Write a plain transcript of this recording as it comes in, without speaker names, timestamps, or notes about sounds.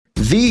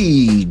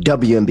The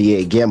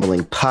WNBA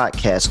Gambling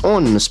Podcast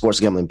on the Sports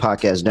Gambling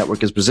Podcast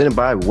Network is presented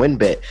by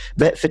WynnBET.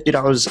 Bet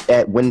 $50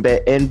 at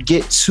WynnBET and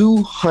get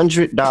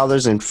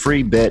 $200 in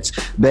free bets.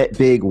 Bet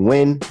big,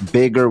 win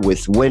bigger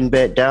with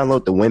WynnBET.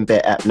 Download the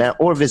WynnBET app now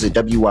or visit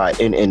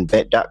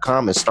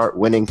WYNNBet.com and start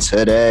winning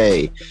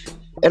today.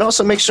 And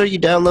also make sure you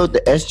download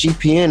the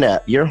SGPN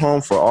app, your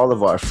home for all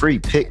of our free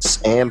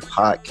picks and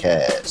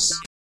podcasts.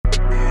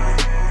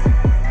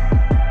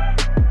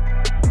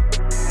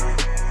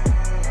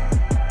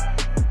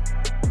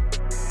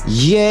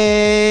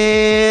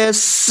 Yes,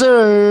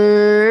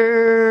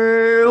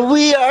 sir.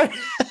 We are.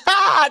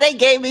 They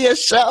gave me a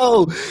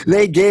show.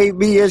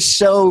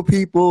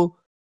 People.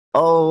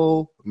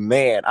 Oh,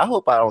 man. I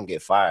hope I don't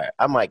get fired.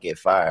 I might get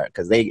fired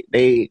because they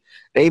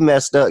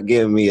messed up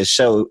giving me a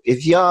show.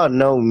 If y'all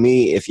know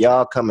me, if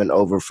y'all coming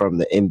over from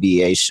the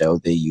NBA show,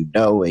 then you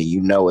know, and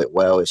you know it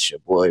well. It's your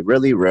boy,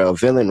 Really Real,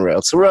 Villain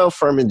Real, Terrell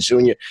Furman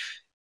Jr.,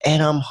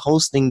 and I'm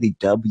hosting the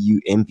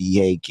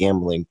WNBA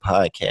Gambling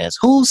Podcast.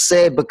 Who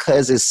said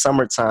because it's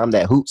summertime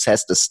that hoops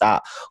has to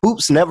stop?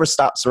 Hoops never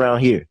stops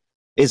around here.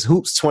 It's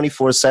hoops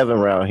 24/7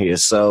 around here.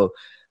 So,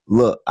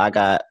 look, I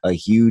got a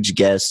huge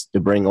guest to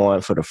bring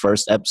on for the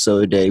first episode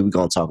today. We're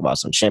going to talk about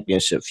some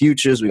championship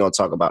futures. We're going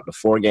to talk about the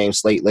 4-game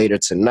slate later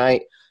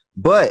tonight.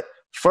 But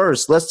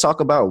first, let's talk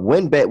about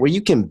WynnBET, where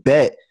you can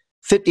bet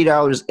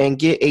 $50 and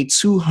get a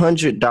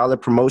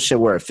 $200 promotion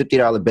where a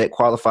 $50 bet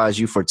qualifies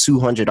you for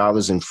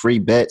 $200 in free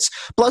bets.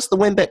 Plus, the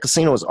WynnBET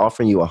Casino is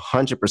offering you a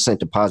 100%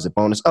 deposit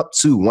bonus up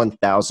to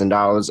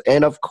 $1,000.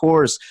 And of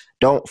course,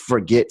 don't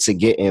forget to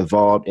get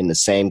involved in the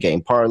same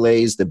game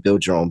parlays, the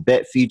build your own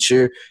bet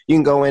feature. You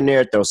can go in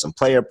there, throw some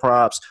player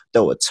props,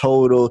 throw a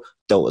total,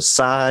 throw a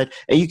side,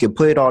 and you can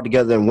put it all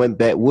together, and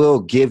WynnBET will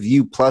give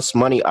you plus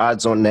money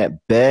odds on that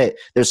bet.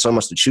 There's so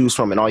much to choose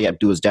from, and all you have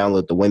to do is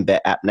download the WynnBET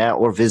app now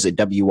or visit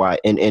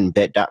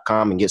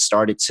WYNNBet.com and get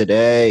started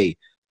today.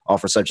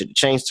 Offer subject to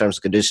change, terms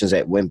and conditions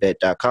at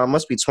WynnBET.com.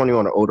 Must be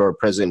 21 or older or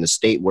present in the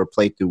state where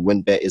playthrough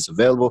WynnBET is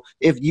available.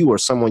 If you or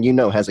someone you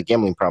know has a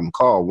gambling problem,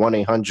 call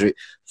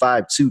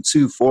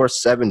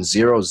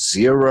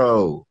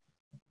 1-800-522-4700.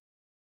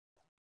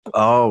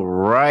 All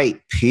right,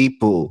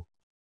 people.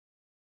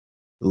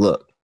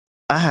 Look,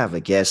 I have a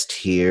guest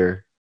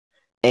here,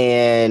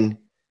 and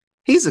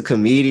he's a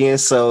comedian,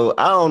 so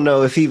I don't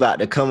know if he about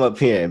to come up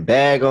here and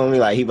bag on me,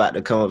 like he about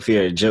to come up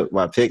here and joke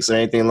my picks or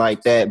anything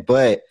like that,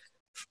 but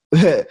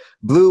fellow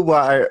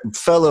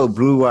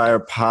Blue Wire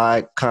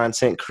pod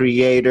content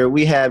creator,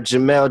 we have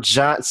Jamel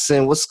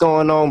Johnson. What's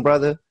going on,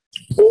 brother?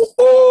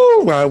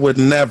 Ooh, I would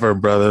never,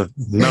 brother.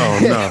 No.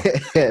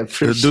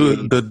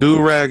 The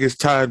do-rag is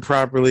tied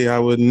properly. I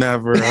would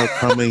never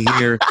come in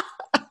here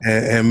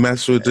and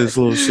mess with this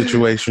little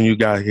situation you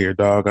got here,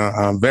 dog.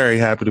 I'm very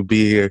happy to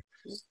be here,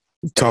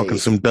 talking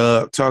some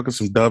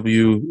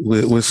W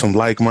with some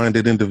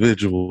like-minded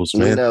individuals,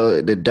 man. You know,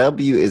 the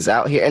W is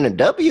out here, and the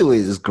W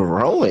is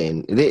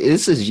growing.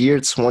 This is year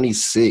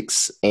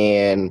 26,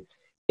 and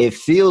it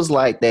feels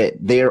like that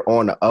they're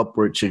on an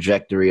upward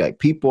trajectory. Like,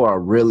 people are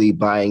really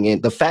buying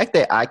in. The fact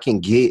that I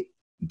can get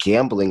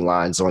gambling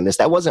lines on this,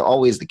 that wasn't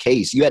always the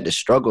case. You had to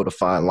struggle to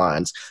find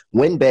lines.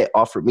 WynnBET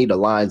offered me the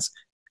lines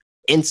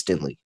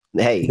instantly.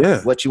 Hey,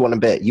 What you want to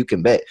bet, you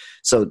can bet.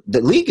 So the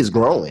league is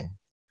growing.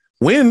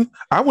 When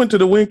I went to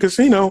the Wynn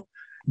Casino,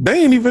 they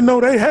didn't even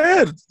know they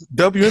had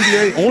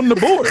WNBA on the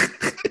board.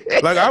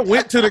 Like, I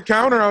went to the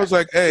counter, I was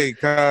like, hey,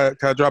 can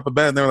I drop a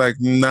bet? And they were like,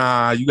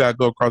 nah, you got to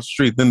go across the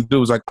street. Then the dude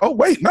was like, oh,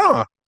 wait,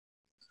 nah.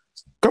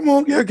 Come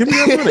on, give me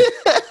that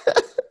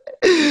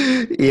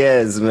money.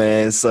 Yes,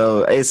 man.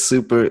 So it's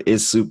super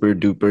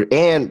duper.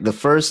 And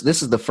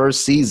this is the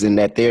first season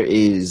that there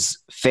is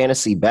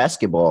fantasy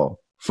basketball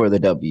for the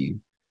W.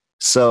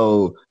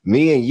 So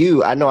me and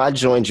you, I know I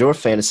joined your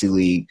fantasy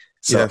league.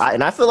 So yes.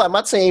 I feel like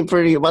my team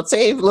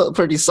look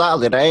pretty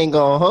solid. I ain't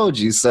gonna hold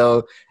you.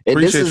 So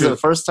this is the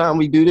first time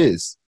we do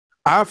this.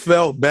 I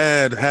felt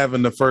bad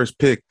having the first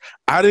pick.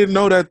 I didn't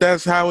know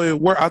that's how it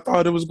worked. I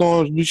thought it was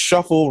going to be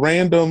shuffle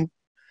random.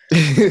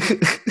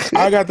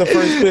 I got the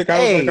first pick. I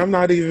was like, I'm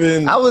not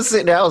even. I was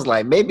sitting there. I was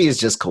like, maybe it's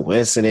just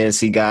coincidence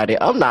he got it.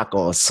 I'm not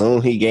gonna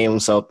assume he gave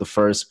himself the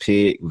first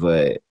pick,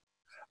 but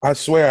I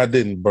swear I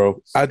didn't,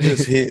 bro. I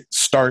just hit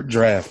start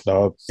draft,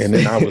 dog. And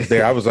then I was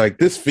there. I was like,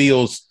 this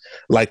feels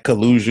like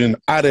collusion.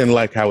 I didn't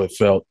like how it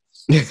felt.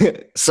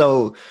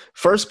 So,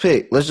 first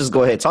pick, let's just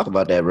go ahead and talk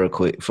about that real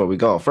quick before we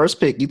go on.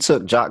 First pick, you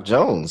took Jock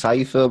Jones. How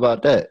you feel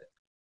about that?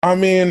 I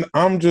mean,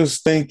 I'm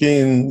just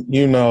thinking,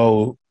 you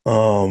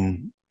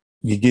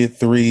get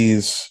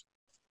threes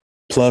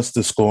plus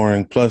the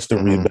scoring, plus the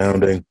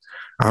rebounding.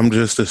 I'm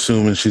just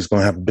assuming she's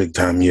going to have a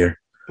big-time year.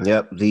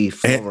 Yep, the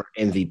former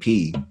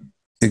MVP.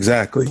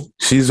 Exactly.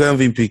 She's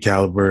MVP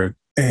caliber,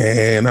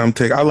 and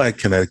I like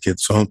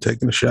Connecticut, so I'm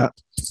taking a shot.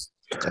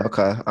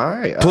 Okay. All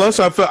right. Plus,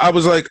 I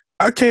was like,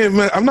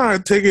 I'm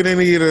not taking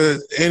any of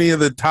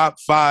the top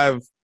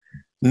 5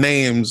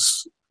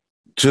 names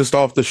just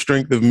off the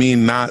strength of me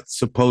not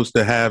supposed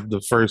to have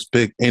the first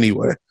pick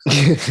anyway.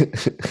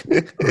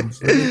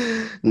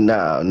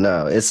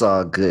 No, it's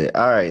all good.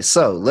 All right,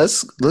 so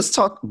let's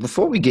talk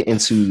before we get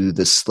into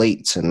the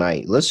slate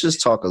tonight. Let's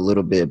just talk a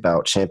little bit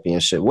about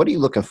championship. What are you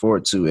looking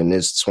forward to in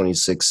this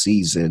 26th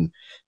season,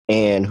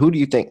 and who do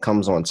you think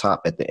comes on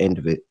top at the end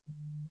of it?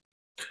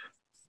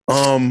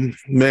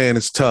 Man,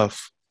 it's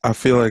tough. I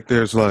feel like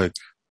there's like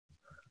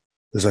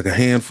a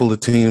handful of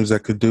teams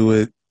that could do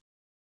it.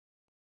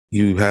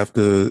 You have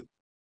to,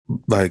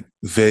 like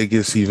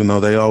Vegas, even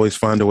though they always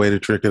find a way to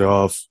trick it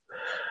off.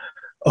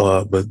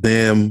 But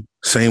them,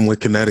 same with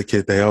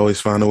Connecticut, they always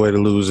find a way to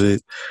lose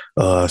it.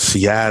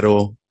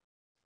 Seattle,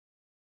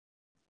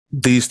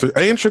 these three,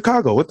 and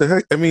Chicago. What the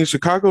heck? I mean,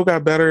 Chicago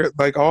got better.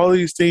 Like all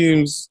these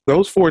teams,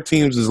 those 4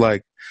 teams is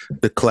like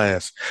the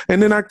class.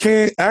 And then I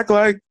can't act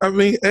like,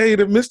 hey,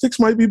 the Mystics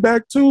might be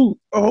back too.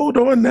 Hold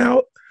on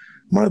now.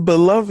 My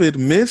beloved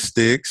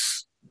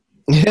Mystics.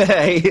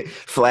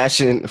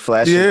 flashing. Yeah,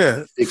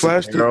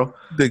 flash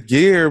the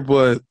gear,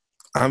 but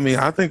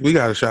I think we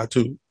got a shot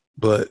too.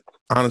 But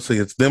honestly,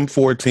 it's them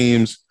 4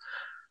 teams.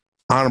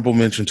 Honorable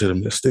mention to the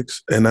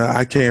Mystics, and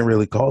I can't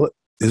really call it.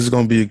 This is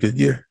going to be a good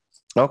year.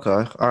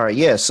 Okay. All right.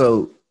 Yeah.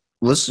 So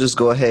let's just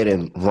go ahead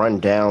and run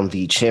down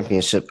the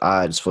championship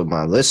odds for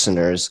my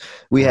listeners.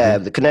 We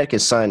have the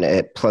Connecticut Sun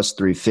at plus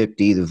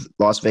 350, the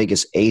Las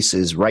Vegas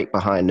Aces right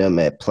behind them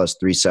at plus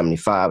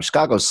 375,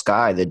 Chicago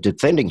Sky, the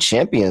defending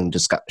champion,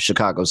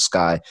 Chicago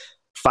Sky,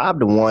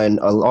 5-1,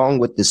 along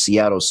with the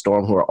Seattle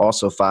Storm, who are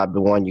also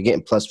 5-1. You're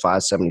getting plus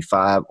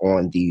 575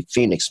 on the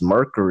Phoenix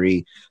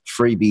Mercury.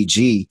 Free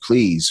BG,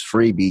 please.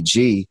 Free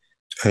BG.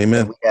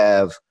 Amen.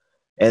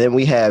 And then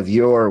we have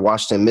your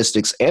Washington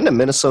Mystics and the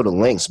Minnesota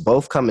Lynx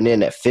both coming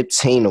in at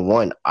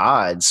 15-1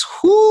 odds.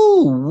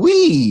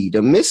 Whoo-wee!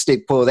 The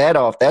Mystic pull that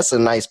off. That's a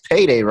nice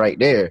payday right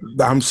there.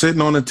 I'm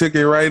sitting on the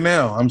ticket right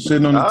now. I'm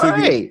sitting on the ticket.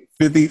 Right.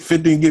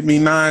 50 get me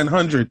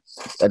 900.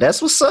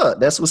 That's what's up.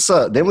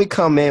 Then we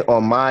come in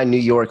on my New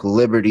York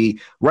Liberty,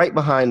 right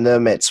behind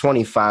them at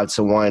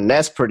 25-1.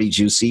 That's pretty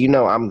juicy. You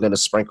know I'm going to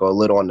sprinkle a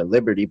little on the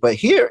Liberty. But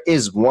here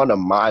is one of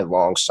my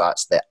long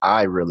shots that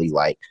I really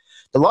like.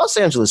 The Los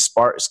Angeles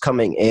Sparks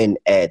coming in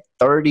at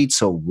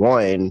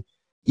 30-1.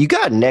 You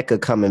got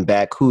NECA coming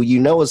back, who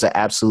you know is an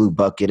absolute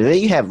bucket. And then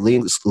you have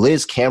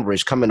Liz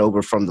Cambridge coming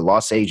over from the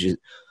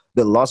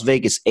Las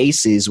Vegas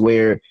Aces,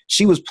 where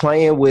she was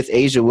playing with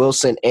Asia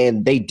Wilson,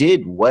 and they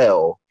did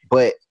well.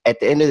 But at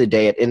the end of the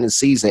day, at the end of the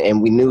season,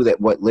 and we knew that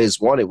what Liz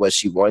wanted was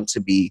she wanted to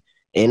be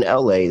in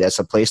LA. That's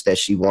a place that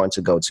she wanted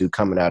to go to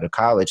coming out of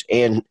college.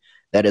 And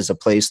that is a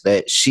place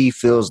that she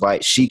feels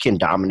like she can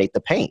dominate the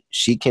paint.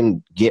 She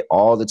can get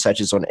all the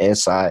touches on the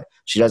inside.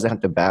 She doesn't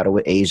have to battle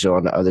with Asia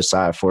on the other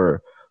side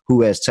for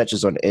who has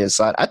touches on the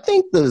inside. I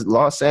think the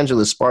Los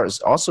Angeles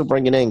Sparks also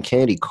bringing in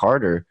Kennedy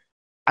Carter.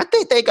 I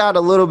think they got a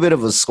little bit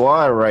of a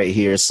squad right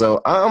here.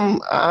 So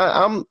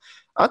I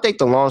think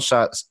the long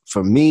shot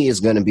for me is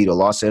going to be the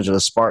Los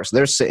Angeles Sparks.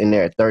 They're sitting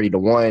there at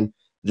 30-1.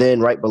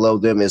 Then right below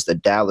them is the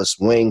Dallas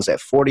Wings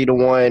at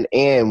 40-1.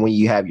 And when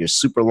you have your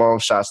super long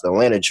shots, the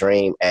Atlanta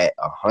Dream at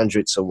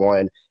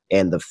 100-1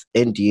 and the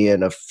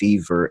Indiana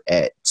Fever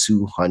at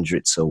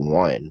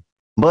 200-1.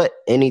 But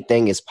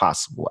anything is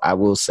possible. I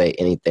will say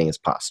anything is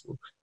possible.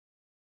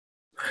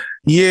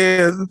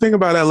 Yeah, the thing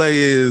about LA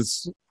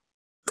is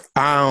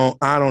I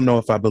don't know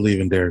if I believe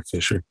in Derek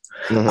Fisher.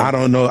 Mm-hmm. I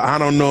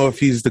don't know if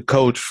he's the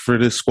coach for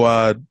this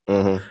squad.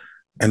 Mm-hmm.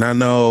 And I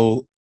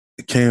know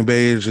Cam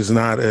Beige is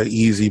not an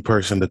easy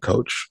person to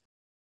coach.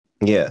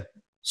 Yeah.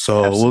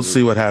 So absolutely. We'll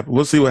see what happens.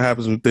 We'll see what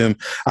happens with them.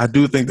 I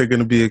do think they're going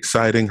to be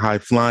exciting, high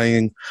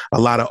flying, a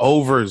lot of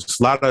overs,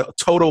 a lot of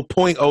total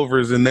point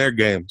overs in their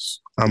games.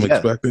 I'm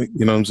expecting,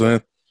 you know what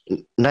I'm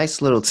saying?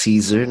 Nice little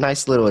teaser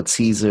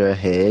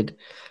ahead.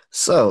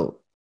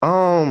 So,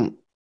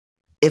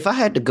 if I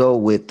had to go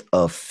with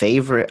a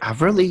favorite, I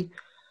really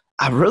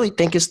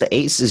think it's the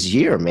Aces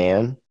year,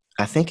 man.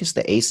 I think it's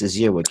the Aces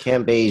year with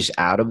Cam Beige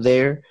out of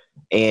there.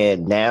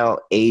 And now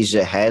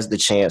Asia has the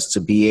chance to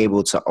be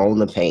able to own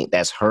the paint.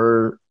 That's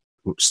her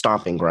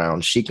stomping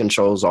ground. She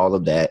controls all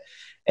of that.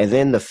 And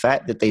then the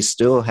fact that they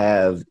still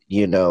have,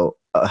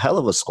 a hell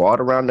of a squad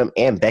around them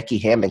and Becky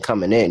Hammond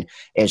coming in.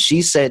 And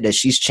she said that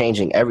she's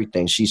changing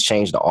everything. She's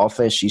changed the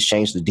offense. She's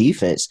changed the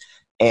defense.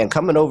 And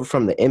coming over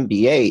from the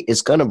NBA,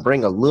 it's going to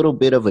bring a little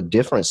bit of a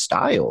different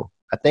style.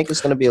 I think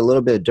it's going to be a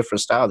little bit of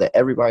different style that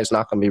everybody's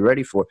not going to be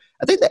ready for.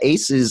 I think the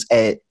Aces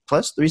at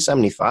plus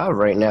 375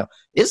 right now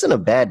isn't a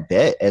bad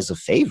bet as a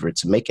favorite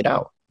to make it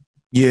out.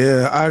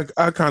 Yeah,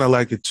 I kind of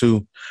like it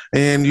too.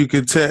 And you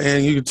could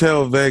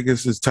tell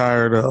Vegas is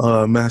tired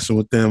of messing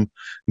with them,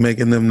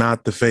 making them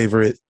not the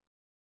favorite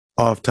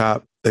off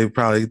top. They've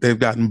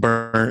gotten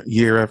burnt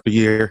year after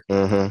year.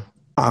 Mm-hmm.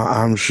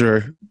 I'm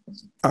sure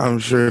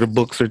the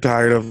books are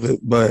tired of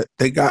it, but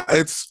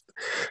it's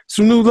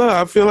some new love.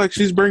 I feel like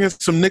she's bringing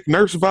some Nick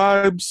Nurse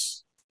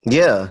vibes.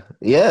 Yeah,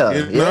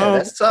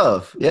 that's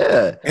tough.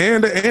 Yeah,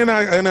 and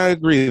I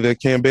agree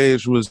that Cam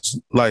Beige was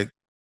like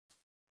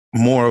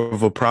more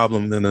of a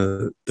problem than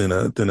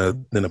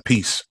a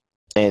piece.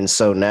 And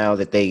so now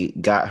that they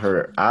got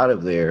her out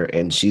of there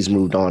and she's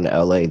moved on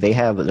to LA, they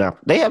have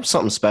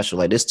something special.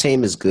 Like, this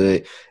team is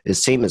good.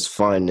 This team is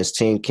fun. This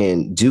team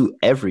can do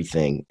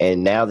everything.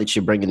 And now that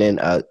you're bringing in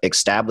a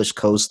established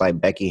coach like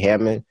Becky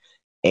Hammond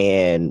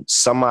and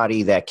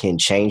somebody that can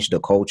change the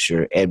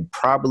culture and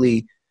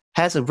probably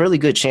has a really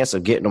good chance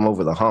of getting them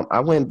over the hump, I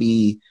wouldn't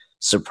be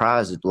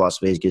surprised if the Las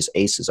Vegas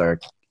Aces are,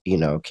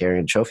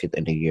 carrying a trophy at the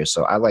end of the year.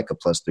 So I like a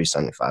plus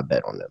 375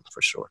 bet on them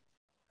for sure.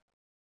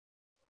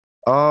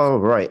 All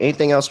right.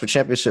 Anything else for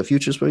championship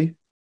futures for you?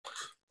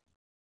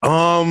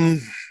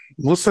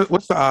 What's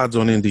the odds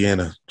on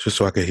Indiana? Just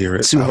so I can hear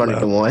it. 200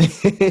 to 1.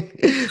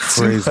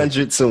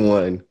 200 to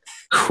 1.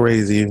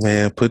 Crazy,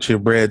 man. Put your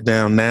bread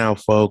down now,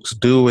 folks.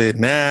 Do it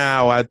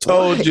now. I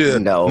told you.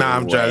 No,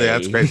 I'm trying.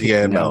 That's crazy.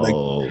 Yeah,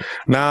 no.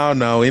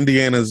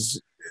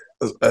 Indiana's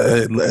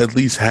at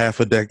least half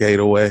a decade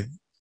away.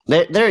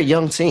 They're a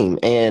young team,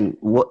 and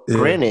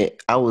granted,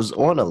 I was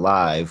on a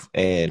live,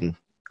 and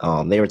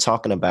they were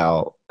talking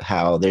about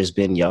how there's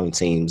been young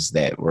teams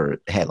that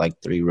had like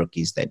 3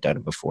 rookies that done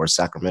it before,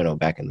 Sacramento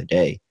back in the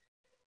day,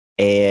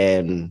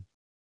 and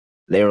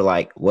they were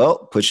like,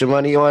 "Well, put your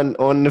money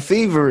on the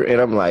Fever,"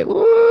 and I'm like,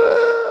 "What?"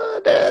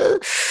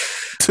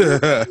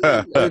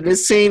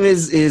 This team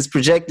is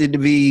projected to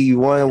be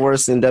one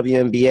worse than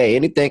WNBA.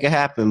 Anything can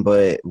happen,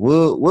 but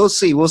we'll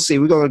see. We'll see.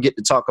 We're gonna get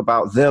to talk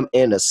about them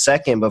in a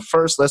second, but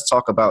first, let's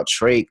talk about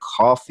Trade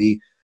Coffee.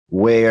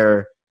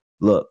 Where,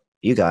 look,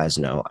 you guys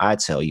know I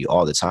tell you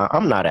all the time,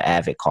 I'm not an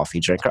avid coffee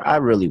drinker. I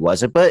really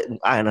wasn't, but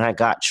I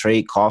got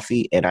Trade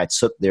Coffee and I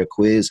took their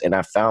quiz and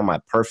I found my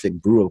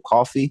perfect brew of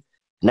coffee.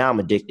 Now I'm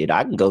addicted.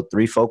 I can go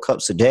 3-4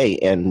 cups a day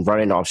and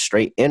running off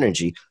straight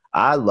energy.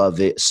 I love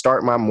it.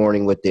 Start my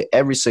morning with it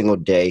every single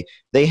day.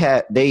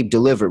 They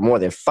delivered more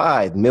than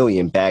 5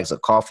 million bags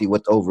of coffee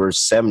with over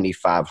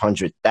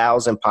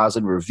 7,500,000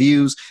 positive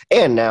reviews.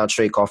 And now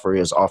Trade Coffee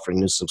is offering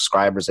new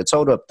subscribers a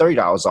total of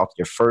 $30 off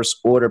your first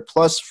order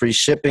plus free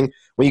shipping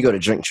when you go to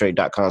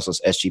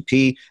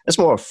drinktrade.com/SGP. That's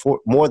more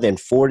than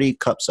 40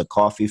 cups of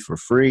coffee for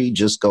free.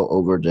 Just go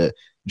over to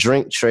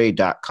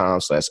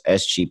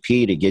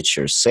drinktrade.com/SGP to get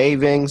your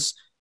savings.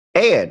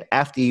 And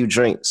after you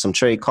drink some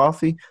Trade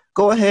Coffee,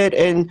 go ahead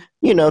and,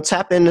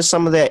 tap into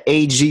some of that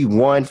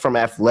AG1 from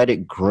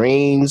Athletic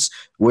Greens,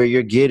 where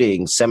you're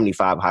getting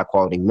 75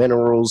 high-quality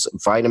minerals,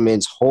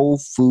 vitamins, whole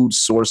food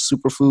source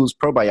superfoods,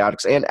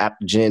 probiotics, and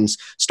adaptogens.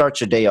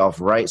 Start your day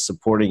off right,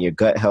 supporting your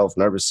gut health,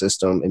 nervous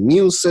system,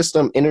 immune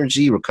system,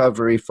 energy,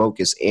 recovery,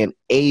 focus, and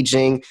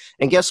aging.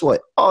 And guess what?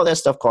 All that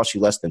stuff costs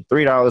you less than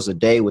 $3 a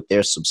day with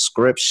their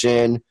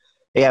subscription.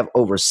 They have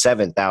over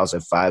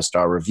 7,000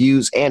 5-star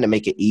reviews, and to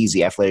make it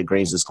easy, Athletic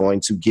Greens is going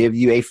to give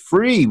you a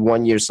free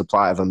 1-year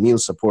supply of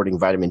immune-supporting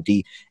vitamin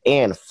D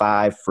and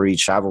 5 free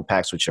travel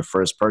packs with your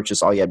first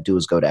purchase. All you have to do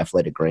is go to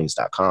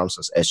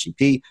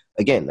athleticgreens.com/SGP.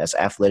 Again, that's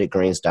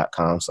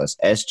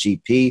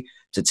athleticgreens.com/SGP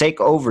to take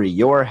over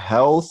your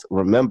health.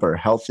 Remember,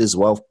 health is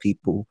wealth,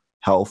 people.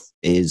 Health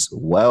is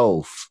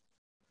wealth.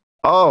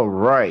 All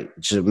right,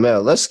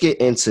 Jamel, let's get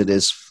into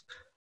this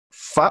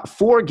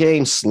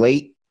 4-game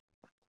slate.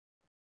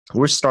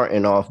 We're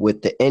starting off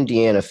with the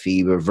Indiana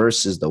Fever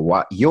versus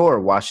your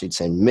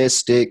Washington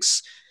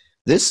Mystics.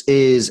 This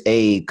is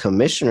a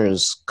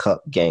Commissioner's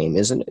Cup game,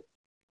 isn't it?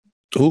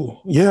 Oh,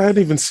 yeah, I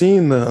hadn't even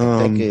seen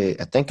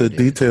the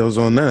details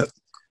on that.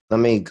 Let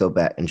me go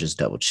back and just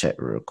double check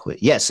real quick.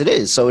 Yes, it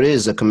is. So it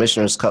is a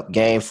Commissioner's Cup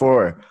game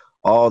for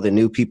all the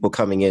new people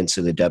coming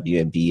into the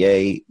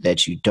WNBA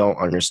that you don't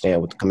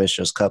understand what the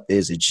Commissioner's Cup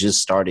is. It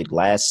just started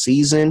last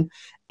season,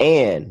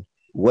 and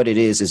what it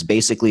is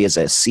basically is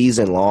a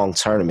season-long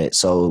tournament.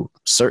 So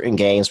certain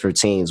games for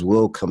teams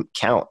will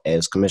count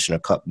as Commissioner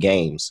Cup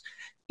games.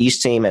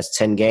 Each team has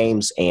 10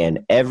 games,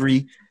 and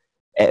every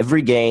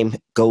game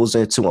goes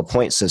into a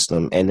point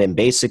system. And then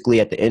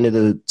basically at the end of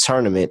the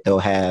tournament, they'll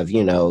have,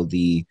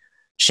 the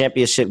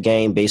championship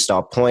game based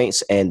off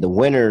points, and the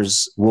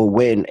winners will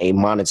win a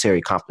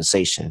monetary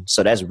compensation.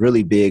 So that's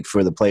really big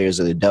for the players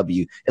of the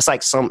W. It's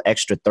like some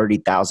extra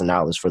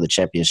 $30,000 for the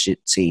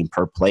championship team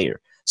per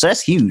player. So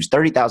that's huge.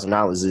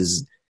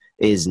 $30,000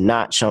 is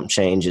not chump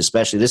change,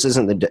 especially this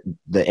isn't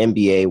the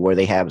NBA where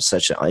they have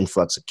such an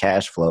influx of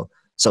cash flow.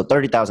 So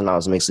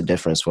 $30,000 makes a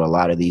difference for a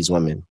lot of these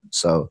women.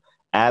 So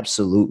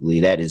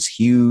absolutely, that is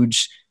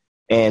huge.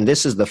 And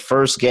this is the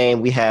first game.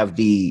 We have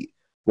the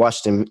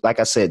Washington, like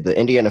I said, the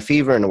Indiana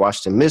Fever and the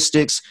Washington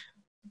Mystics.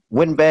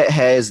 WinBet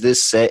has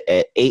this set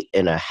at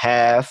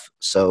 8.5.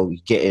 So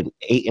getting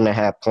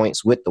 8.5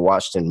 points with the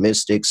Washington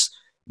Mystics.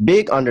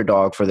 Big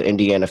underdog for the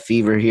Indiana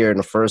Fever here in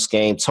the first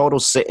game. Total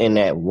sitting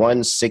at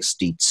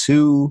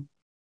 162.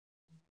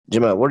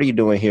 Jamal, what are you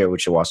doing here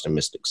with your Washington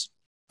Mystics?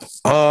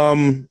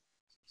 I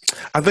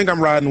think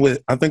I'm riding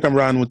with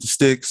the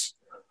Sticks.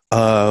 We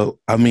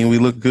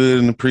look good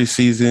in the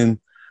preseason.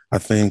 I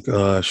think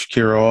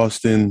Shakira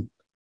Austin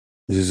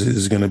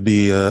is going to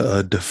be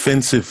a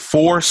defensive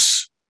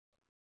force.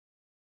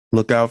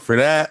 Look out for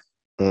that.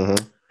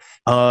 Mm-hmm.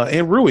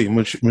 And Rui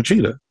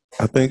Machida.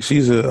 I think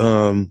she's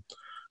a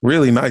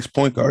really nice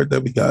point guard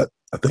that we got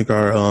I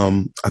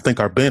think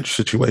our bench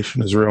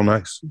situation is real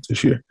nice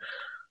this year.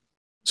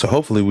 So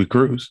hopefully we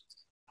cruise.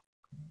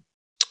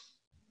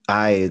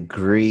 I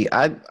agree.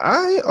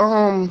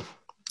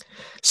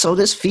 So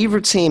this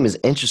Fever team is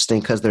interesting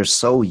because they're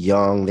so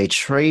young. They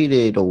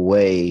traded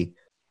away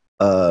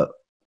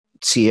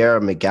Tierra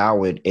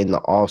McGowan in the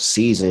off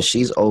season.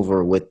 She's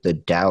over with the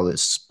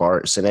Dallas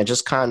Sparks, and it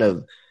just kind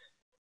of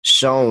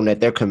shown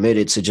that they're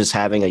committed to just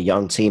having a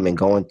young team and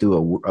going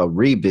through a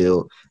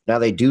rebuild. Now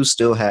they do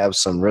still have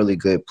some really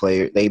good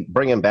players. They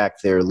bringing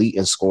back their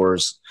leading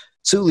scorers,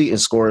 two leading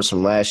scorers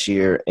from last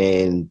year,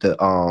 and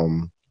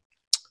the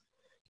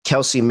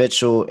Kelsey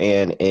Mitchell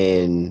and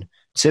in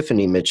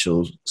Tiffany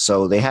Mitchell.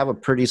 So they have a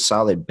pretty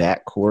solid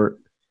backcourt.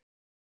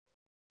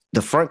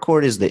 The front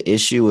court is the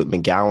issue with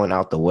McGowan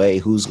out the way.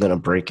 Who's going to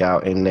break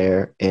out in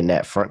there in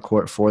that front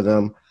court for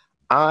them?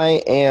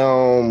 I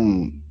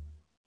am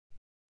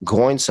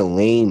going to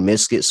lean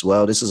Mystics.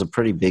 Well, this is a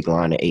pretty big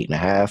line at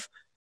 8.5.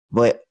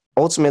 But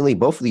ultimately,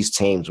 both of these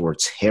teams were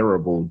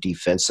terrible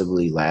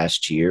defensively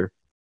last year.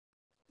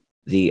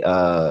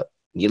 You're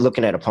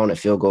looking at opponent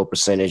field goal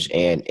percentage,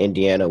 and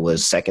Indiana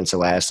was second to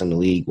last in the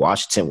league.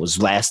 Washington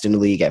was last in the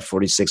league at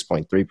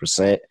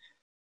 46.3%.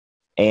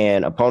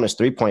 And opponents'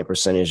 three-point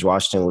percentage,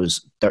 Washington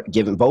was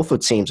giving – both of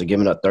the teams are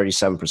giving up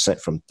 37%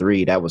 from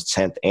three. That was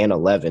 10th and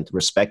 11th,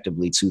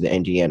 respectively, to the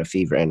Indiana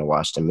Fever and the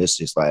Washington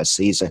Mystics last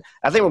season.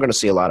 I think we're going to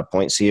see a lot of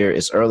points here.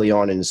 It's early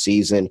on in the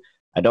season.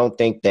 I don't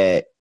think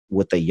that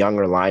with a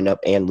younger lineup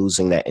and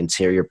losing that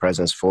interior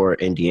presence for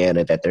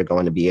Indiana that they're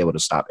going to be able to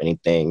stop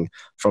anything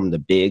from the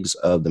bigs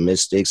of the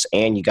Mystics.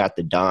 And you got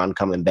the Don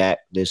coming back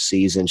this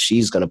season.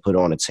 She's going to put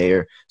on a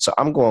tear. So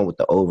I'm going with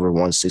the over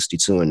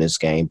 162 in this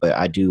game, but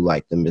I do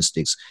like the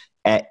Mystics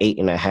at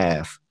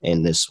 8.5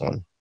 in this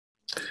one.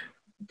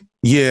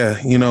 Yeah,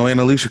 and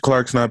Alicia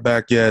Clark's not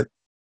back yet.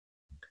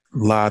 A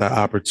lot of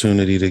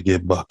opportunity to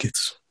get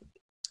buckets.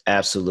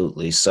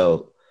 Absolutely.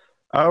 So,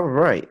 all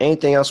right.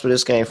 Anything else for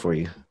this game for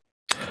you?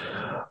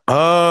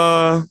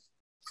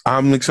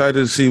 I'm excited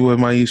to see what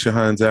Maisha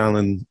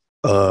Hines-Allen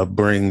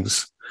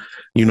brings.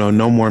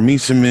 No more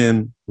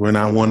Mieseman. We're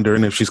not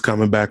wondering if she's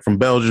coming back from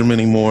Belgium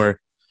anymore.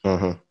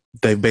 Mm-hmm.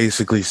 They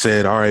basically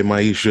said, all right,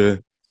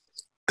 Maisha,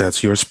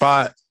 that's your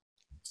spot.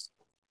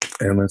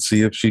 And let's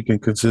see if she can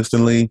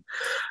consistently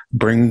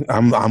bring –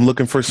 I'm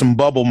looking for some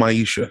bubble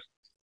Maisha.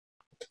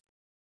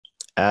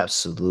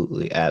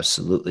 Absolutely,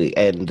 absolutely.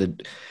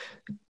 And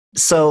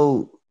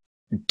so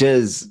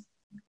does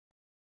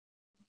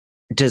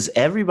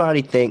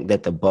everybody think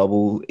that the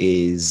bubble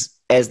is,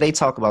 as they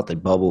talk about the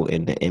bubble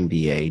in the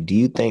NBA, do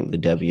you think the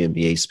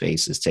WNBA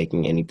space is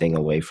taking anything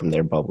away from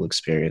their bubble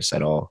experience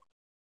at all?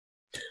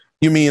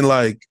 You mean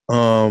like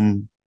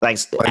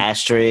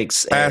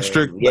asterisks,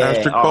 asterisk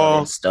all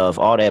ball that stuff,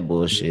 all that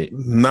bullshit?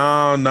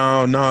 No.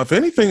 If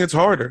anything, it's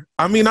harder.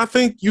 I mean, I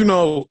think,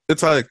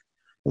 it's like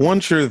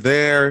once you're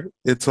there,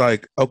 it's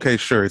like, okay,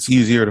 sure, it's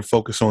easier to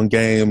focus on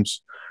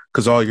games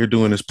because all you're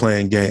doing is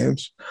playing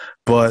games.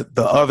 But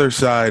the other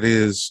side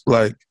is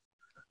like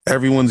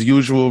everyone's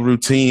usual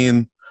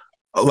routine,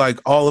 like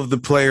all of the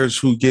players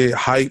who get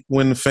hyped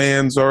when the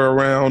fans are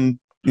around,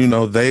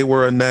 they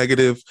were a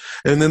negative.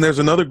 And then there's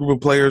another group of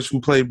players who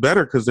played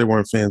better because they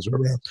weren't fans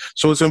around.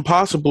 So it's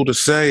impossible to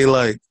say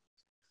like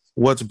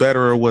what's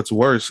better or what's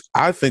worse.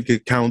 I think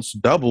it counts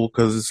double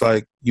because it's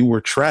like you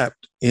were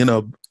trapped in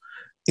a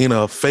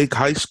fake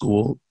high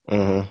school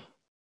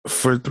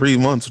for 3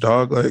 months,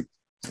 dog. Like,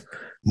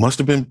 must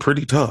have been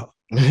pretty tough.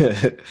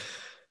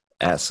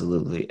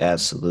 Absolutely.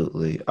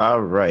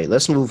 All right,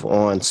 let's move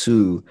on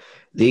to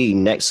the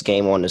next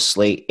game on the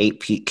slate.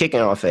 Kicking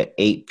off at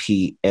 8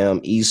 p.m.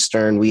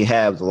 Eastern. We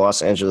have the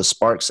Los Angeles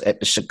Sparks at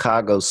the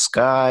Chicago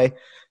Sky.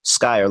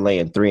 Sky are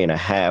laying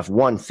 3.5,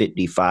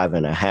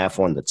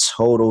 155.5 on the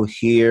total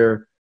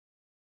here.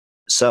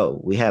 So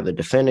we have the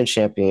defending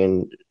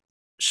champion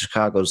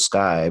Chicago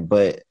Sky,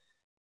 but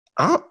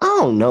I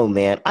don't know,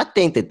 man. I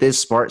think that this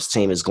Sparks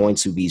team is going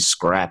to be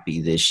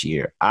scrappy this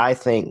year. I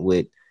think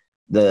with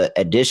the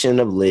addition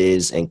of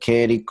Liz and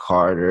Kennedy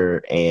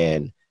Carter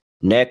and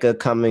NECA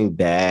coming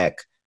back,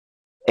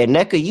 and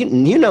NECA,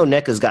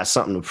 NECA's got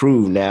something to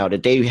prove now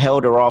that they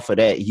held her off of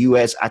that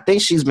U.S. I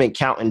think she's been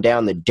counting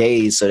down the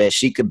days so that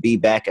she could be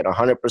back at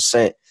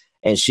 100%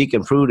 and she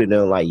can prove to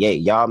them like, yeah,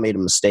 y'all made a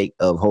mistake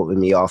of holding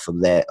me off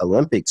of that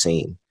Olympic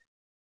team.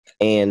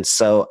 And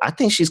so I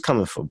think she's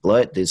coming for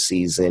blood this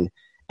season.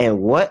 And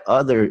what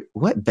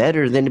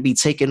better than to be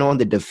taking on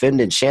the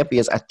defending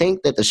champions? I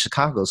think that the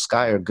Chicago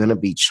Sky are going to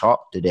be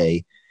chalked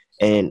today.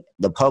 And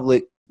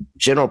the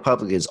general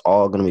public is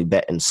all going to be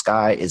betting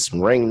Sky. It's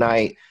ring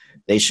night.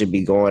 They should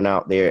be going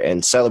out there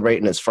and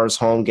celebrating its first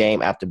home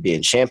game after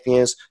being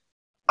champions.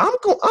 I'm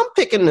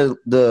picking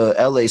the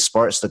LA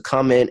Sparks to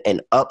come in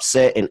and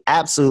upset and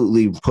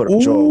absolutely put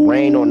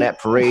rain on that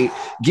parade.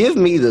 Give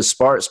me the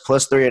Sparks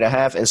plus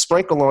 3.5 and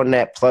sprinkle on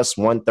that plus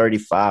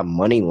 135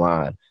 money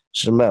line.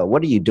 Shamel,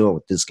 what are you doing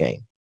with this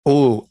game?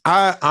 Oh,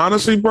 I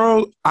honestly,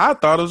 bro, I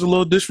thought it was a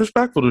little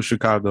disrespectful to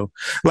Chicago.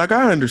 Like,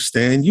 I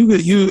understand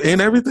you and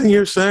everything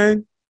you're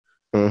saying,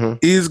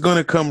 is going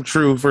to come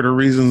true for the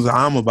reasons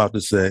I'm about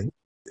to say.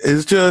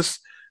 It's just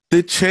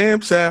the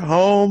champs at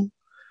home,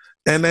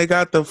 and they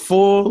got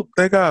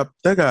they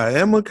got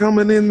Emma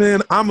coming in there.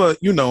 And I'm a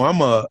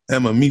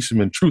Emma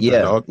Meeseman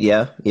truther, dog.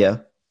 Yeah.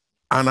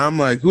 And I'm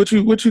like, what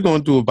you gonna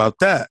do about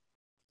that?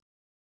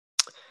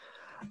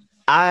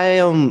 I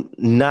am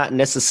not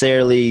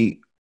necessarily.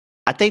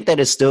 I think that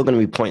it's still going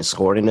to be points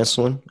scored in this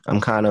one. I'm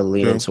kind of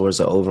leaning towards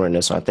the over in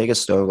this one. I think it's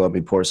still going to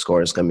be points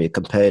scored. It's going to be a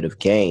competitive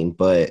game,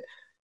 but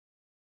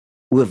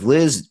with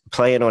Liz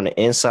playing on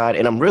the inside,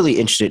 and I'm really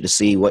interested to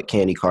see what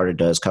Candy Carter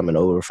does coming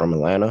over from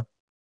Atlanta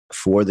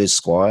for this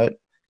squad.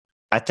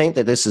 I think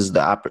that this is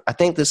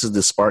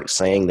the spark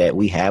saying that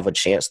we have a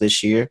chance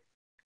this year.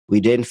 We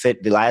didn't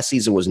fit. The last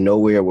season was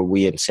nowhere where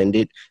we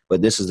intended,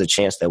 but this is the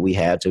chance that we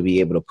have to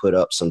be able to put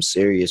up some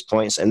serious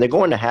points. And they're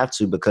going to have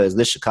to, because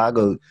this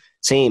Chicago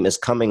team is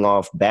coming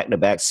off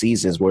back-to-back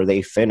seasons where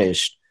they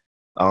finished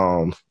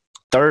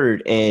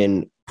third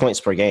in points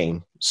per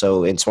game.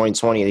 So in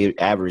 2020, they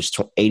averaged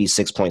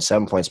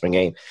 86.7 points per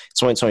game.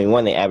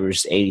 2021, they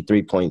averaged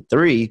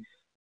 83.3.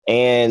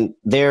 And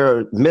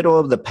they're middle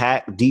of the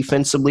pack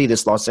defensively.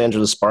 This Los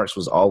Angeles Sparks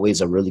was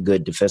always a really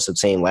good defensive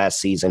team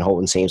last season,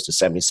 holding teams to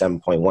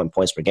 77.1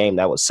 points per game.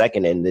 That was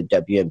second in the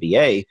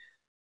WNBA.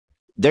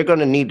 They're going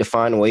to need to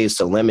find ways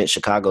to limit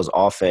Chicago's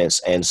offense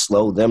and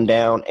slow them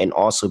down, and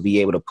also be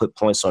able to put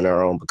points on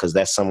their own, because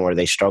that's somewhere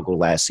they struggled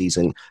last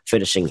season,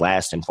 finishing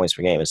last in points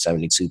per game at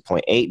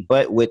 72.8.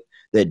 But with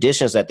the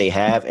additions that they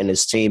have and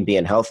this team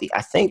being healthy,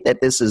 I think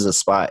that this is a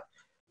spot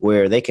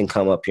where they can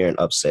come up here and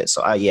upset.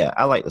 So,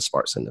 I like the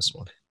Sparks in this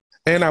one.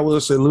 And I will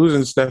say,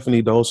 losing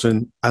Stephanie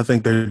Dolson, I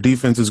think their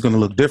defense is going to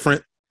look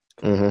different.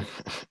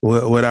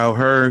 Without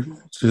her,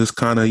 just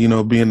kind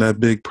of, being that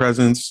big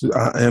presence.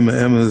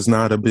 Emma is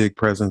not a big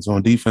presence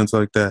on defense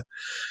like that.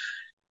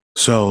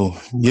 So,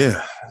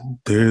 yeah,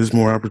 there is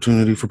more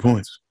opportunity for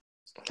points.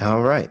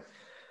 All right.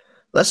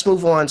 Let's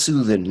move on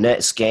to the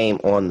next game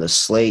on the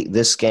slate.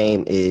 This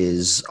game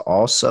is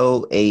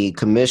also a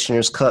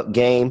Commissioner's Cup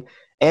game,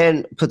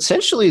 and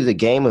potentially the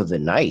game of the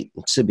night,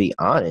 to be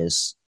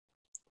honest.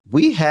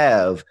 We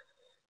have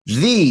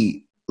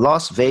the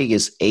Las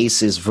Vegas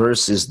Aces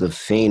versus the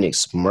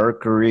Phoenix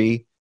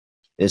Mercury.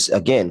 It's,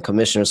 again,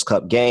 Commissioner's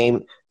Cup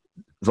game.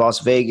 Las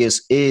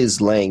Vegas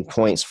is laying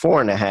points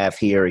 4.5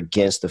 here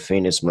against the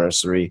Phoenix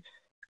Mercury.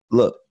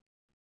 Look,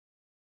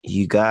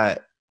 you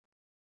got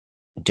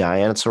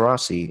Diana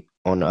Taurasi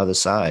on the other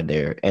side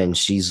there, and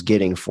she's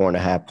getting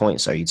 4.5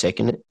 points. Are you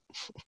taking it?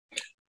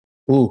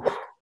 Ooh.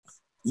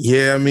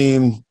 Yeah, I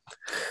mean,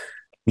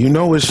 you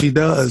know what she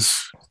does.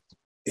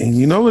 And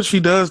you know what she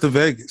does to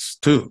Vegas,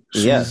 too.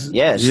 She has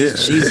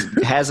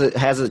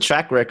a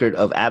track record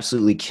of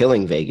absolutely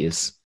killing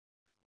Vegas.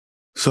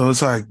 So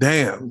it's like,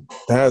 damn,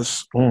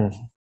 that's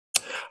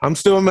I'm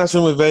still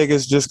messing with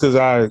Vegas just because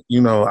I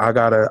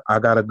gotta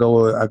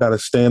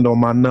stand on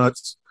my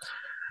nuts.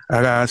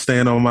 I gotta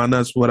stand on my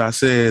nuts what I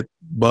said.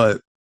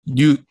 But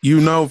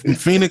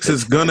Phoenix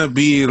is gonna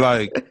be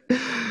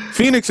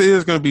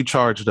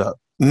charged up.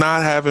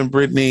 Not having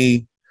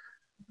Brittany,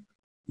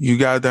 you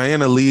got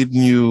Diana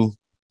leading you.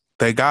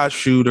 They got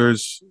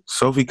shooters.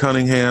 Sophie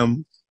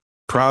Cunningham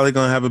probably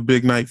going to have a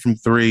big night from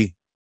 3.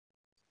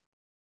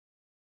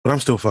 But I'm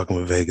still fucking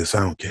with Vegas. I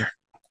don't care.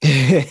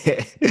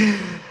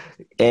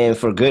 And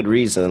for good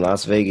reason.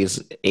 Las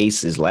Vegas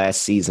Aces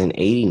last season,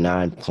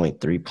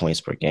 89.3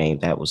 points per game.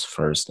 That was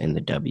first in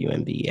the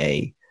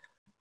WNBA.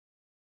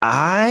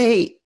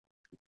 I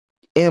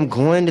am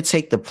going to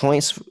take the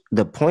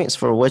points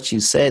for what you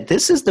said.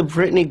 This is the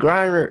Brittany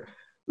Griner.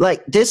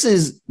 This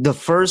is the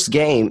first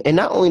game, and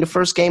not only the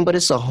first game, but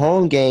it's a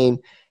home game,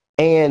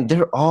 and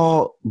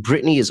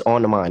Brittany is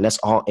on the mind. That's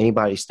all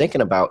anybody's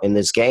thinking about in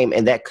this game,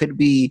 and I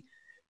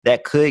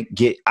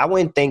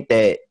wouldn't think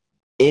that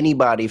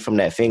anybody from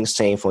that Phoenix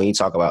team, when you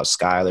talk about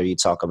Skylar, you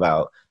talk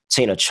about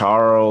Tina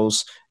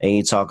Charles, and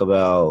you talk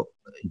about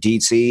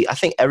DT, I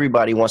think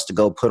everybody wants to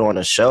go put on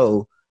a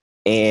show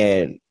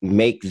and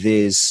make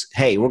this,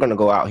 hey, we're going to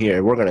go out here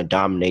and we're going to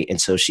dominate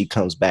until she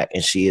comes back,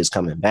 and she is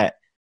coming back.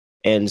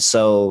 And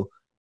so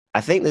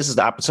I think this is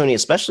the opportunity,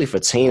 especially for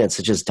Tina,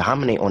 to just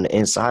dominate on the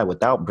inside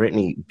without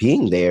Brittany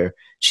being there.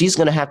 She's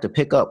going to have to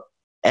pick up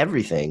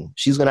everything.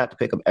 She's going to have to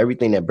pick up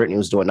everything that Brittany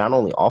was doing, not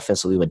only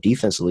offensively, but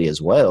defensively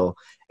as well.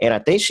 And I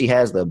think she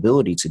has the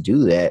ability to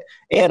do that.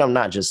 And I'm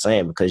not just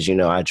saying because,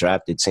 I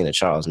drafted Tina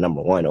Charles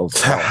 #1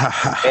 overall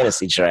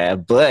fantasy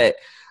draft, but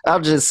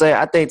I'm just saying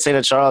I think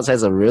Tina Charles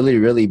has a really,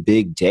 really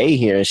big day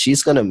here, and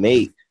she's going to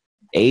make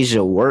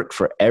Asia work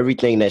for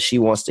everything that she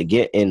wants to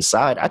get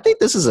inside. I think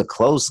this is a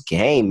close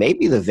game.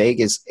 Maybe the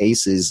Vegas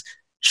Aces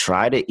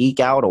try to eke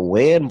out a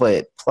win,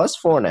 but plus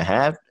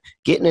 4.5,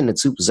 getting into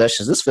 2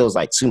 possessions, this feels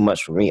like too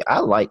much for me. I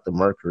like the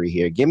Mercury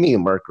here. Give me a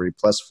Mercury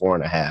plus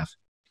 4.5.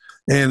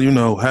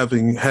 And,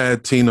 having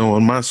had Tina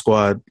on my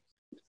squad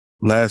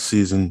last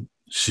season,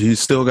 she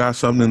still got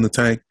something in the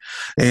tank.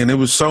 And it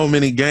was so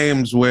many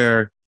games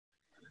where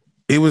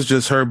it was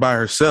just her by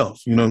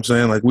herself. You know what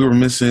I'm saying? We were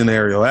missing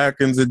Ariel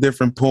Atkins at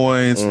different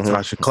points.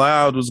 Tasha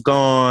Cloud was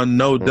gone.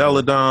 No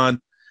Deladon.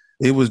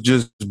 it was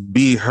just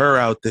be her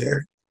out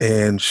there,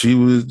 and she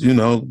was,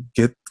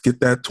 get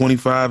that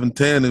 25 and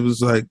 10. It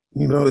was like,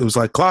 it was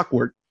like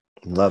clockwork.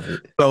 Love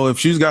it. So if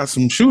she's got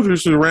some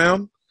shooters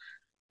around,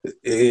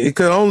 it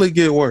could only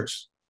get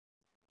worse.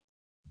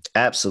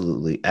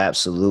 Absolutely,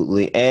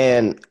 absolutely.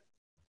 And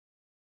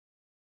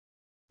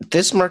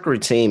this Mercury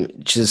team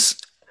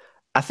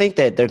I think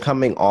that they're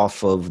coming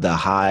off of the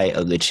high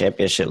of the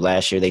championship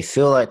last year. They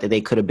feel like that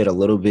they could have been a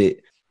little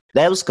bit,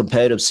 that was a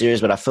competitive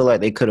series, but I feel like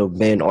they could have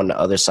been on the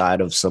other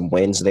side of some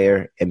wins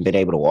there and been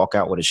able to walk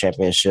out with a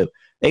championship.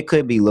 They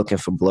could be looking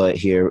for blood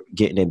here,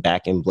 getting it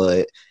back in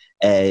blood,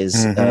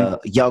 as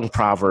young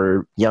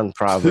proverb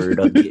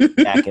of getting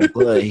back in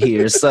blood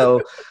here.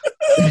 So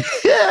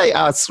yeah,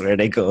 I swear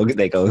they go get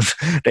rid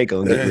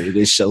of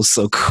this show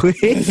so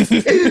quick.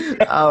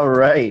 All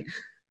right.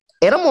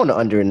 And I'm on the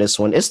under in this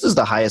one. This is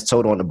the highest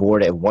total on the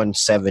board at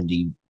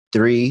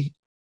 173.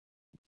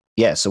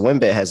 Yeah, so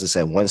WinBet has this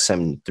at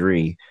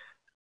 173.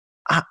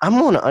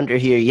 I'm on the under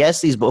here.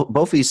 Yes, both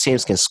of these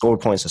teams can score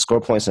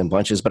points in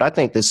bunches, but I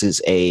think this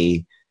is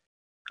a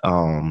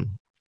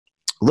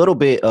little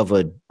bit of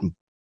a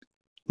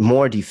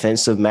more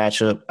defensive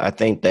matchup. I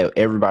think that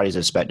everybody's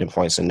expecting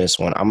points in this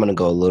one. I'm going to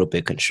go a little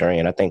bit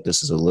contrarian. I think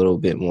this is a little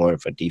bit more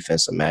of a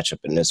defensive matchup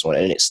in this one,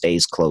 and it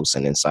stays close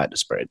and inside the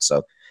spread.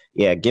 So,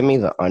 yeah, give me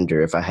the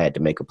under if I had to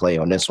make a play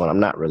on this one. I'm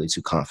not really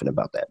too confident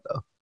about that,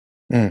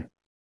 though.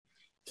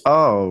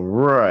 All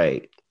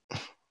right.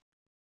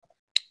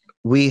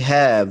 We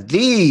have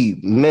the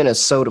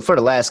Minnesota, for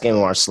the last game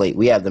of our slate,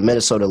 we have the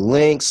Minnesota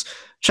Lynx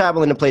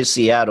traveling to play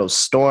Seattle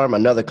Storm,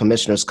 another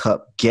Commissioner's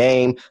Cup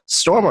game.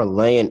 Storm are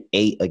laying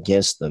 8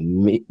 against the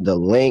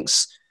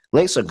Lynx.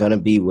 Lynx are going to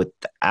be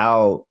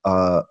without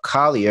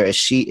Collier, as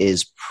she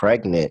is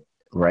pregnant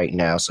right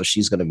now, so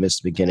she's going to miss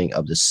the beginning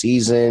of the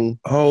season.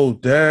 Oh,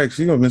 dag,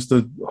 she's going to miss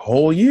the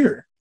whole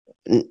year.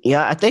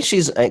 Yeah, I think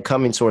she's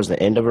coming towards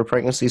the end of her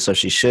pregnancy, so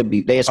she should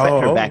be. They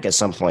expect her back at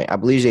some point. I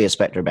believe they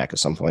expect her back at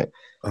some point.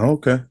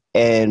 Okay.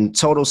 And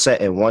total set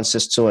at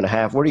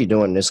 162.5. What are you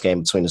doing in this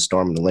game between the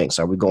Storm and the Lynx?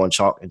 Are we going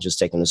chalk and just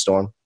taking the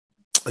Storm?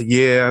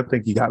 Yeah, I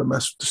think you got to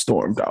mess with the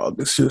Storm,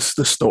 dog. It's just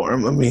the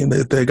Storm. I mean,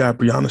 they got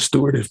Breanna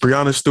Stewart. If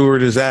Breanna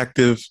Stewart is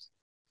active,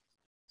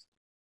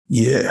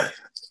 yeah,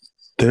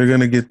 they're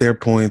going to get their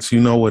points. You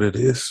know what it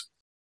is.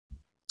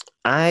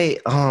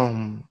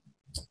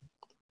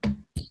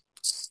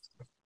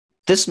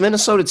 This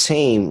Minnesota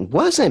team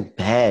wasn't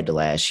bad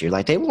last year.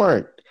 Like they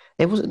weren't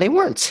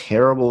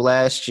terrible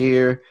last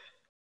year,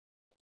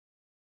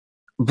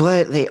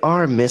 but they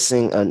are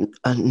missing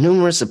a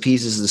numerous of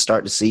pieces to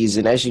start the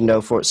season, as you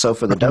know. For the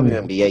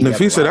WNBA,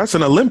 Nafisa, that's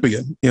an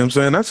Olympian. You know what I'm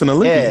saying? That's an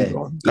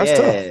Olympian. That's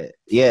tough.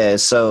 Yeah.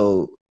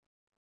 So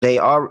they've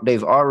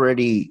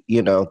already,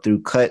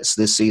 through cuts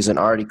this season,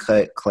 already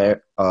cut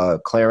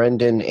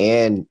Clarendon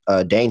and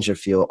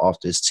Dangerfield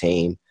off this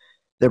team.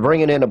 They're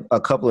bringing in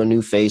a couple of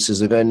new faces.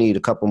 They're going to need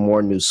a couple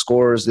more new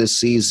scorers this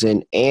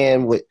season,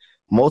 and with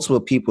multiple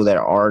people that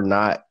are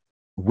not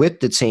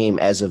with the team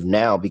as of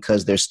now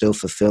because they're still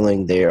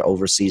fulfilling their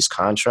overseas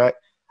contract.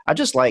 I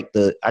just like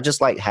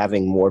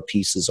having more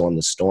pieces on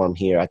the Storm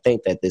here. I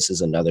think that this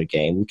is another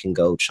game. We can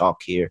go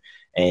chalk here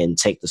and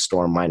take the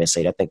Storm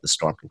 -8. I think the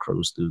Storm can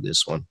cruise through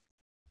this one.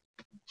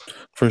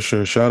 For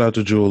sure. Shout out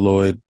to Jewel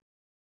Lloyd.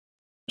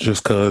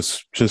 Just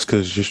cause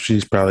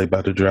she's probably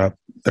about to drop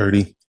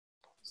 30.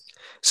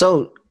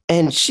 So,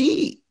 do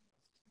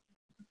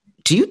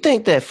you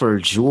think that for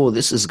Jewel,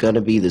 this is going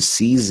to be the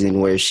season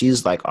where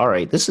she's like, all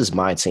right, this is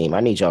my team.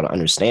 I need y'all to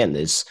understand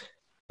this.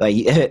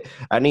 Like,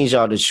 I need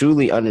y'all to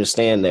truly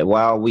understand that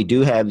while we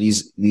do have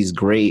these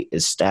great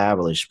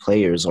established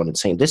players on the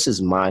team, this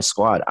is my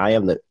squad.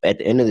 At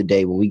the end of the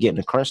day, when we get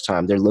into crunch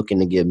time, they're looking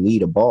to give me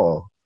the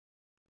ball.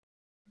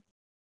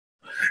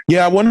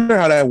 Yeah, I wonder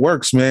how that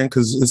works, man,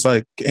 because it's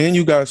like, and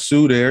you got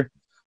Sue there.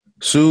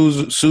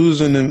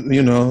 Sue's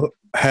in,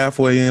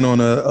 halfway in on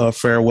a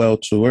farewell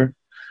tour.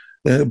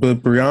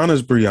 But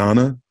Brianna's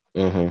Brianna.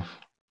 Mm-hmm.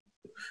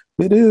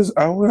 It is.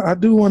 I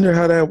do wonder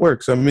how that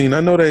works. I mean, I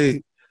know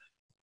they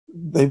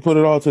put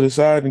it all to the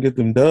side and get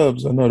them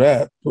dubs. I know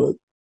that, but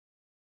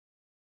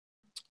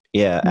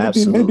yeah,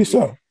 absolutely. Maybe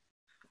so.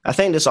 I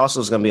think this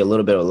also is going to be a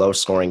little bit of a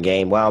low-scoring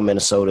game. While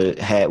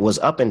Minnesota was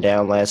up and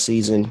down last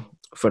season,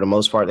 for the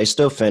most part, they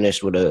still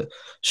finished with a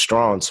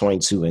strong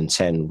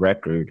 22-10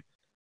 record.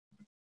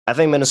 I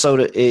think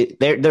Minnesota,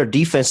 their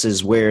defense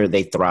is where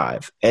they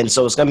thrive. And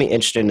so it's going to be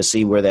interesting to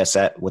see where that's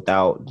at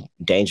without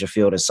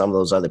Dangerfield and some of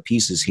those other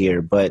pieces here.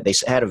 But they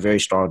had a very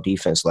strong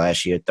defense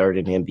last year, third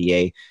in the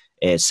NBA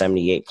at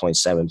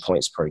 78.7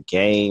 points per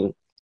game.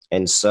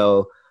 And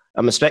so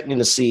I'm expecting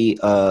to see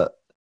a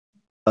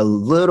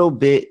little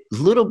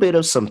bit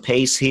of some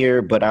pace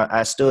here, but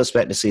I still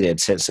expect to see the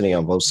intensity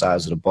on both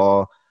sides of the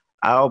ball.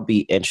 I'll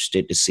be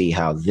interested to see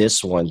how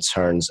this one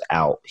turns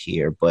out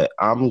here, but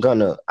I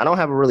don't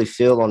have a really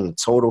feel on the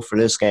total for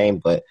this game,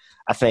 but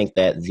I think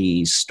that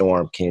the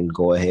Storm can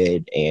go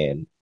ahead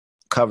and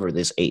cover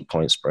this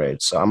 8-point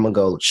spread. So I'm going to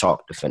go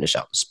chalk to finish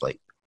out the slate.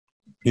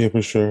 Yeah,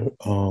 for sure.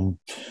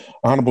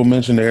 Honorable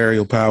mention to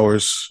Ariel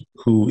Powers,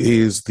 who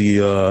is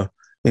the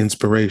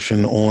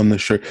inspiration on the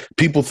shirt.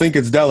 People think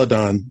it's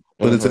Deladon,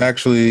 but it's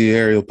actually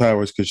Ariel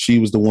Powers because she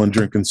was the one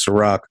drinking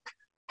Ciroc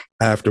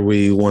after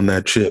we won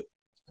that chip.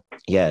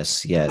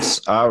 Yes,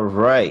 yes. All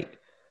right.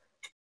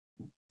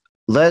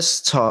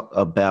 Let's talk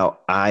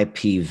about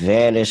IP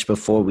Vanish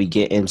before we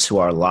get into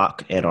our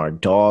lock and our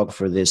dog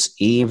for this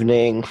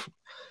evening.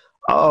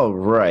 All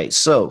right.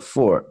 So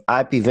for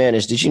IP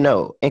Vanish, did you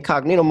know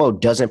incognito mode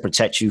doesn't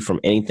protect you from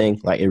anything?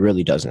 Like, it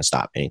really doesn't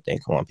stop anything.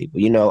 Come on, people.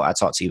 You know, I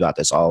talk to you about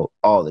this all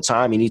the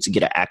time. You need to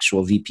get an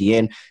actual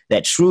VPN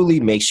that truly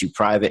makes you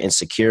private and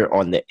secure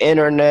on the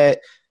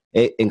internet.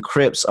 It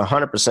encrypts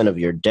 100% of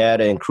your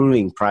data,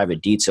 including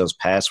private details,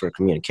 password,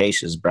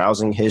 communications,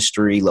 browsing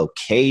history,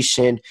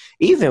 location,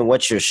 even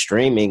what you're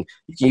streaming.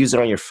 You can use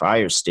it on your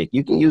Fire Stick.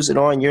 You can use it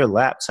on your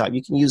laptop.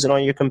 You can use it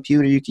on your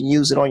computer. You can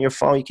use it on your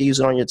phone. You can use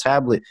it on your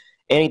tablet.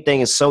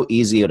 Anything is so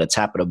easy at a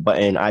tap of a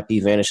button.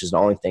 IP Vanish is the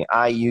only thing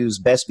I use.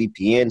 Best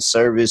VPN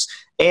service.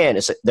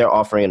 And they're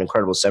offering an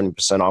incredible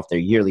 70% off their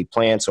yearly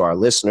plan to our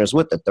listeners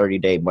with the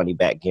 30-day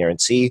money-back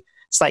guarantee.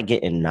 It's like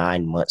getting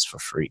 9 months for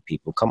free,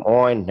 people. Come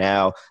on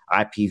now.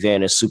 IP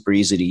Vanish, super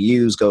easy to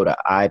use. Go to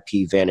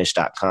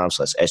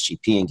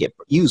ipvanish.com/SGP and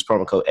use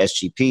promo code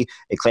SGP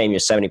and claim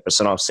your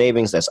 70% off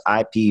savings. That's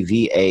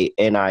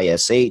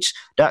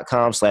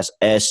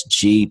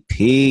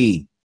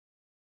ipvanish.com/SGP.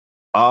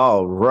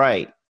 All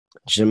right.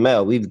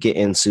 Jamel, we get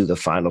into the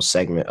final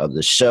segment of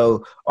the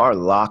show, our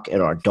lock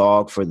and our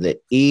dog for the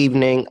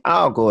evening.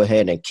 I'll go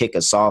ahead and kick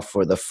us off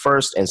for the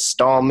first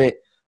installment.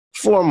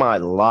 For my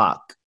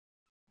lock,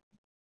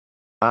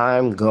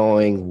 I'm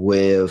going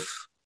with,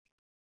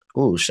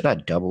 should I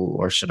double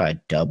or should I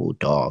double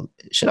dog?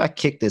 Should I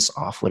kick this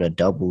off with a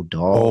double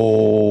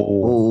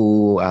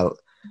dog?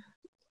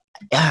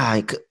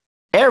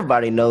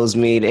 Everybody knows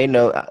me. They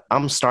know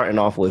I'm starting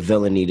off with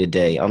villainy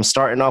today. I'm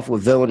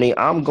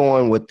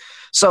going with,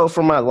 so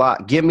for my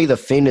lock, give me the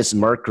Phoenix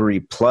Mercury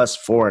plus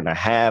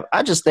 4.5.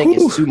 I just think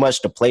it's too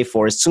much to play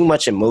for. It's too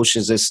much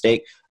emotions at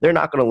stake. They're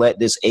not going to let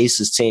this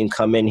Aces team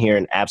come in here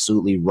and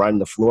absolutely run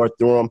the floor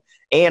through them.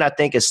 And I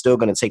think it's still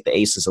going to take the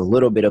Aces a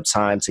little bit of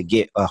time to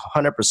get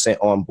 100%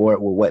 on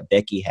board with what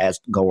Becky has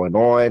going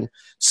on.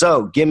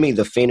 So give me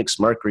the Phoenix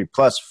Mercury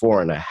plus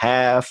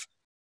 4.5.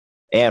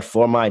 And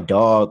for my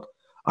dog,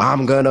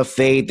 I'm going to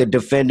fade the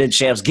defending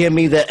champs. Give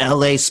me the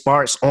LA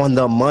Sparks on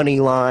the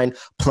money line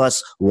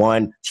plus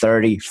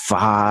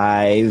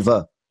 135.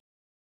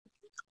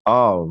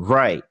 All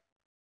right.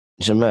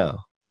 Jamel,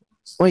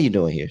 what are you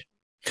doing here?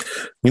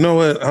 You know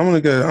what?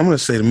 I'm gonna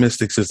say the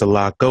Mystics is the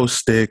lock. Go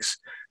Sticks.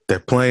 They're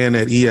playing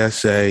at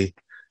ESA,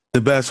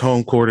 the best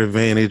home court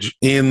advantage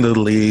in the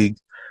league.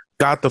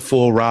 Got the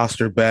full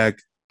roster back.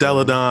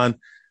 Deladon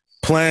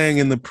playing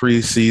in the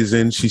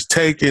preseason. She's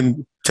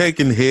taking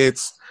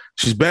hits.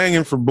 She's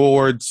banging for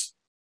boards.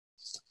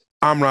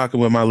 I'm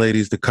rocking with my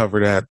ladies to cover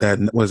that. That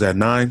was at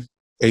 9,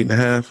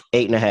 8.5.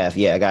 8.5.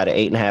 Yeah, I got it.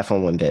 8.5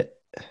 on one bet.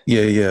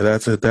 Yeah.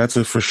 That's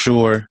it for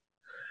sure.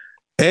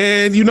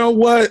 And you know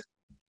what?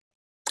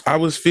 I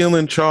was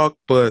feeling chalk,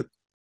 but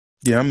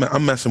yeah,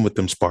 I'm messing with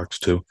them Sparks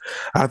too.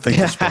 I think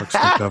the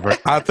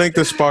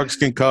Sparks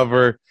can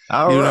cover.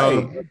 All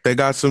right. They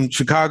got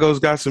Chicago's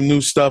got some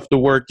new stuff to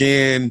work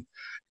in.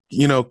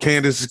 You know,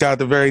 Candace has got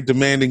the very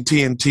demanding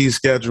TNT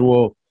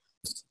schedule.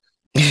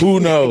 Who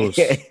knows?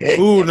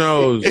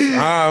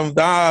 I'm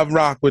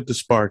rock with the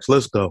Sparks.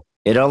 Let's go.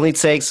 It only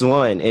takes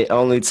one.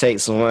 All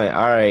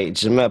right,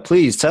 Jamel,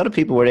 please tell the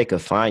people where they can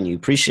find you.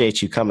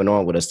 Appreciate you coming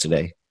on with us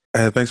today.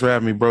 Thanks for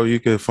having me, bro. You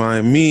can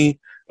find me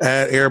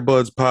at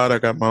Airbuds Pod. I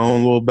got my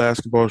own little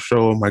basketball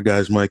show. My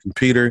guys, Mike and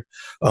Peter.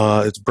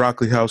 It's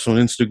Broccoli House on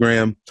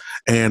Instagram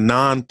and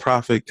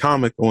Nonprofit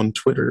Comic on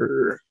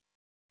Twitter.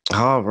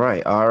 All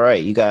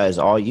right. You guys,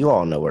 you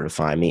all know where to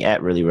find me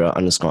at reallyreal__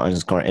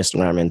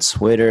 Instagram and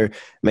Twitter.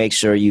 Make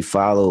sure you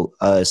follow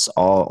us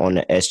all on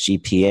the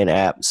SGPN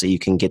app so you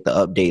can get the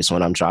updates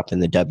when I'm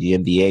dropping the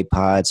WNBA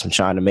pods. I'm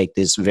trying to make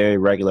this very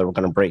regular. We're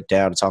going to break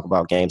down and talk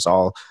about games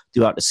all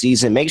throughout the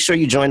season. Make sure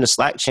you join the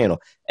Slack channel,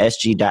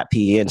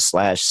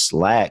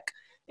 sg.pn/Slack.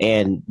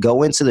 And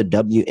go into the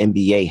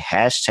WNBA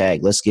hashtag.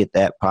 Let's get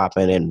that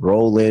popping and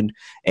rolling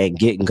and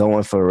getting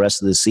going for the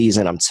rest of the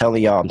season. I'm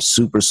telling y'all, I'm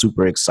super,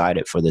 super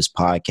excited for this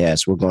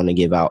podcast. We're going to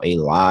give out a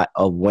lot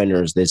of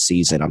winners this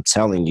season. I'm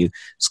telling you,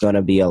 it's going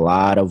to be a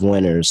lot of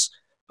winners.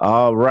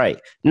 All right.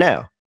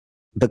 Now,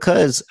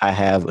 because I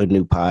have a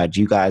new pod,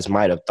 you guys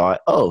might have thought,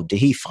 oh, did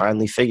he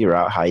finally figure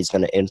out how he's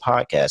going to end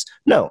podcasts?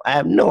 No, I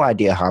have no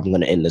idea how I'm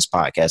going to end this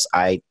podcast.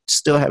 I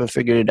still haven't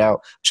figured it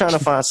out. I'm trying to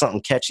find something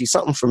catchy,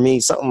 something for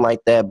me, something like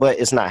that, but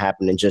it's not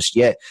happening just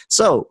yet.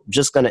 So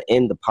just going to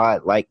end the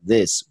pod like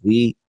this.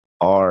 We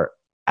are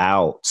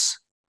out.